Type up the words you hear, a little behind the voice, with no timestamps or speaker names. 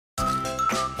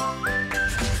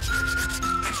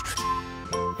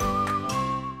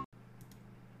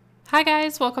Hi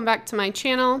guys, welcome back to my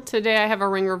channel. Today I have a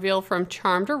ring reveal from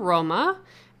Charmed Aroma,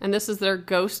 and this is their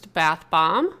Ghost Bath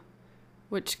Bomb,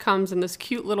 which comes in this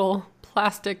cute little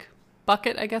plastic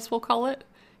bucket, I guess we'll call it.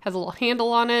 Has a little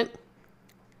handle on it.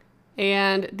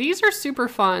 And these are super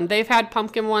fun. They've had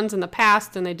pumpkin ones in the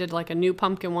past, and they did like a new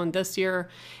pumpkin one this year,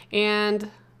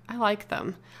 and I like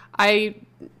them. I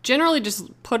generally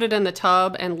just put it in the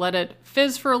tub and let it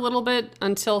fizz for a little bit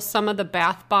until some of the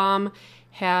bath bomb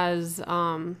has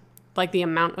like the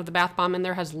amount of the bath bomb in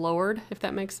there has lowered, if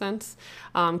that makes sense.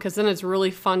 Because then it's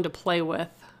really fun to play with,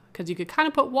 because you could kind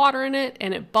of put water in it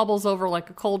and it bubbles over like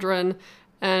a cauldron,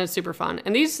 and it's super fun.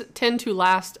 And these tend to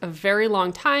last a very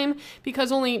long time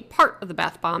because only part of the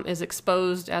bath bomb is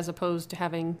exposed, as opposed to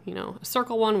having, you know, a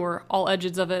circle one where all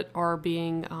edges of it are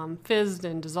being fizzed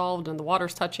and dissolved and the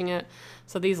water's touching it.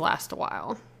 So these last a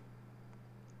while.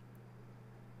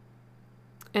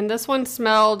 And this one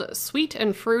smelled sweet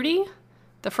and fruity.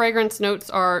 The fragrance notes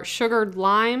are sugared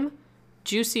lime,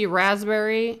 juicy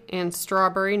raspberry, and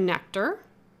strawberry nectar.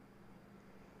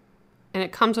 And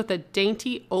it comes with a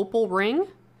dainty opal ring.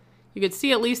 You could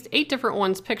see at least 8 different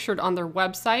ones pictured on their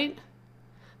website.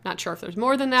 Not sure if there's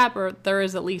more than that, but there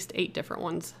is at least 8 different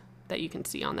ones that you can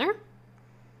see on there.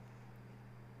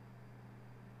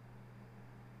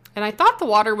 And I thought the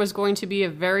water was going to be a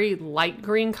very light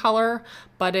green color,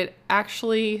 but it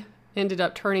actually ended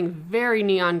up turning very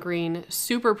neon green,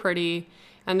 super pretty.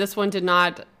 And this one did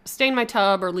not stain my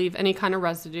tub or leave any kind of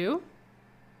residue.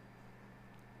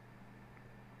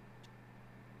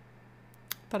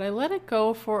 But I let it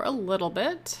go for a little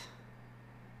bit.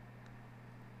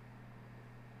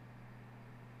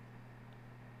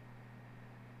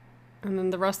 And then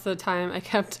the rest of the time I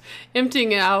kept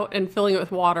emptying it out and filling it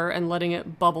with water and letting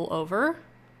it bubble over.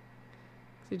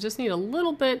 So you just need a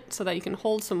little bit so that you can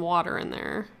hold some water in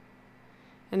there.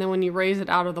 And then when you raise it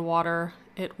out of the water,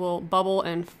 it will bubble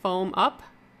and foam up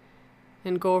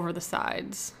and go over the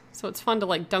sides. So it's fun to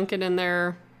like dunk it in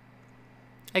there.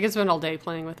 I could spend all day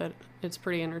playing with it. It's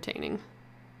pretty entertaining.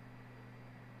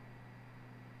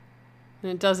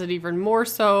 And it does it even more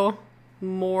so,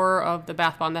 more of the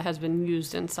bath bomb that has been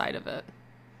used inside of it.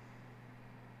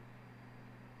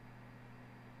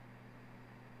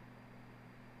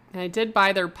 And I did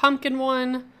buy their pumpkin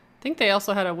one. I think they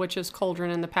also had a witch's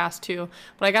cauldron in the past too,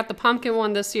 but I got the pumpkin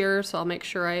one this year, so I'll make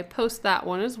sure I post that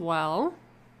one as well.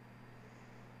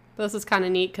 But this is kind of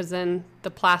neat because then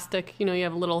the plastic, you know, you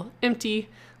have a little empty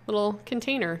little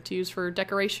container to use for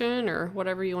decoration or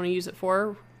whatever you want to use it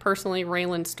for. Personally,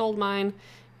 Raylan stole mine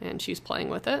and she's playing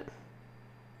with it.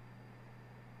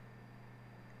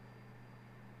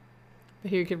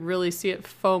 But here you can really see it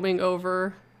foaming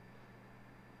over.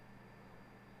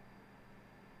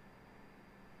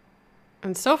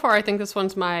 And so far, I think this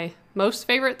one's my most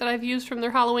favorite that I've used from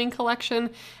their Halloween collection.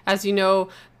 As you know,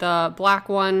 the black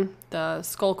one, the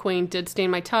Skull Queen, did stain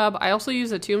my tub. I also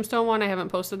used a Tombstone one. I haven't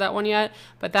posted that one yet,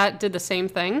 but that did the same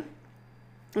thing.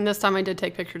 And this time I did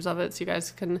take pictures of it so you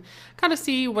guys can kind of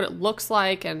see what it looks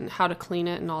like and how to clean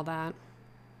it and all that.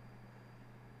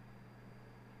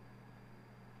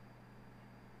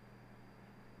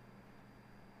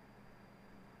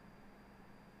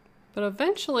 But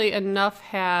eventually enough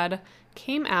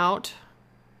came out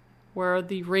where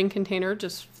the ring container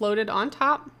just floated on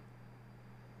top.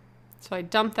 So I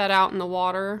dumped that out in the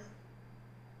water.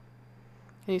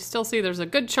 And you still see there's a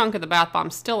good chunk of the bath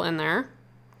bomb still in there.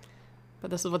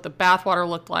 But this is what the bath water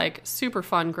looked like. Super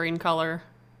fun green color.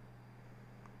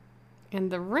 And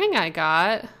the ring I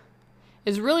got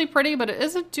is really pretty, but it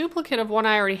is a duplicate of one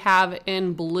I already have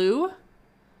in blue.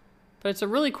 But it's a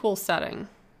really cool setting.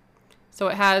 So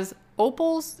it has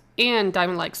opals and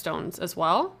diamond-like stones as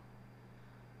well.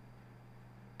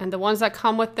 And the ones that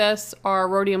come with this are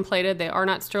rhodium plated. They are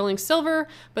not sterling silver,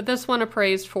 but this one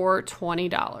appraised for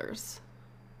 $20.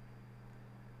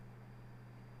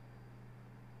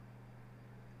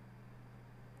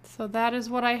 So that is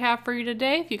what I have for you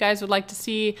today. If you guys would like to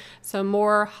see some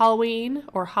more Halloween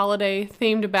or holiday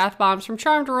themed bath bombs from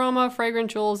Charmed Aroma,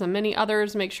 Fragrant Jewels, and many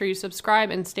others, make sure you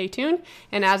subscribe and stay tuned.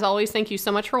 And as always, thank you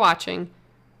so much for watching.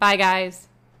 Bye guys.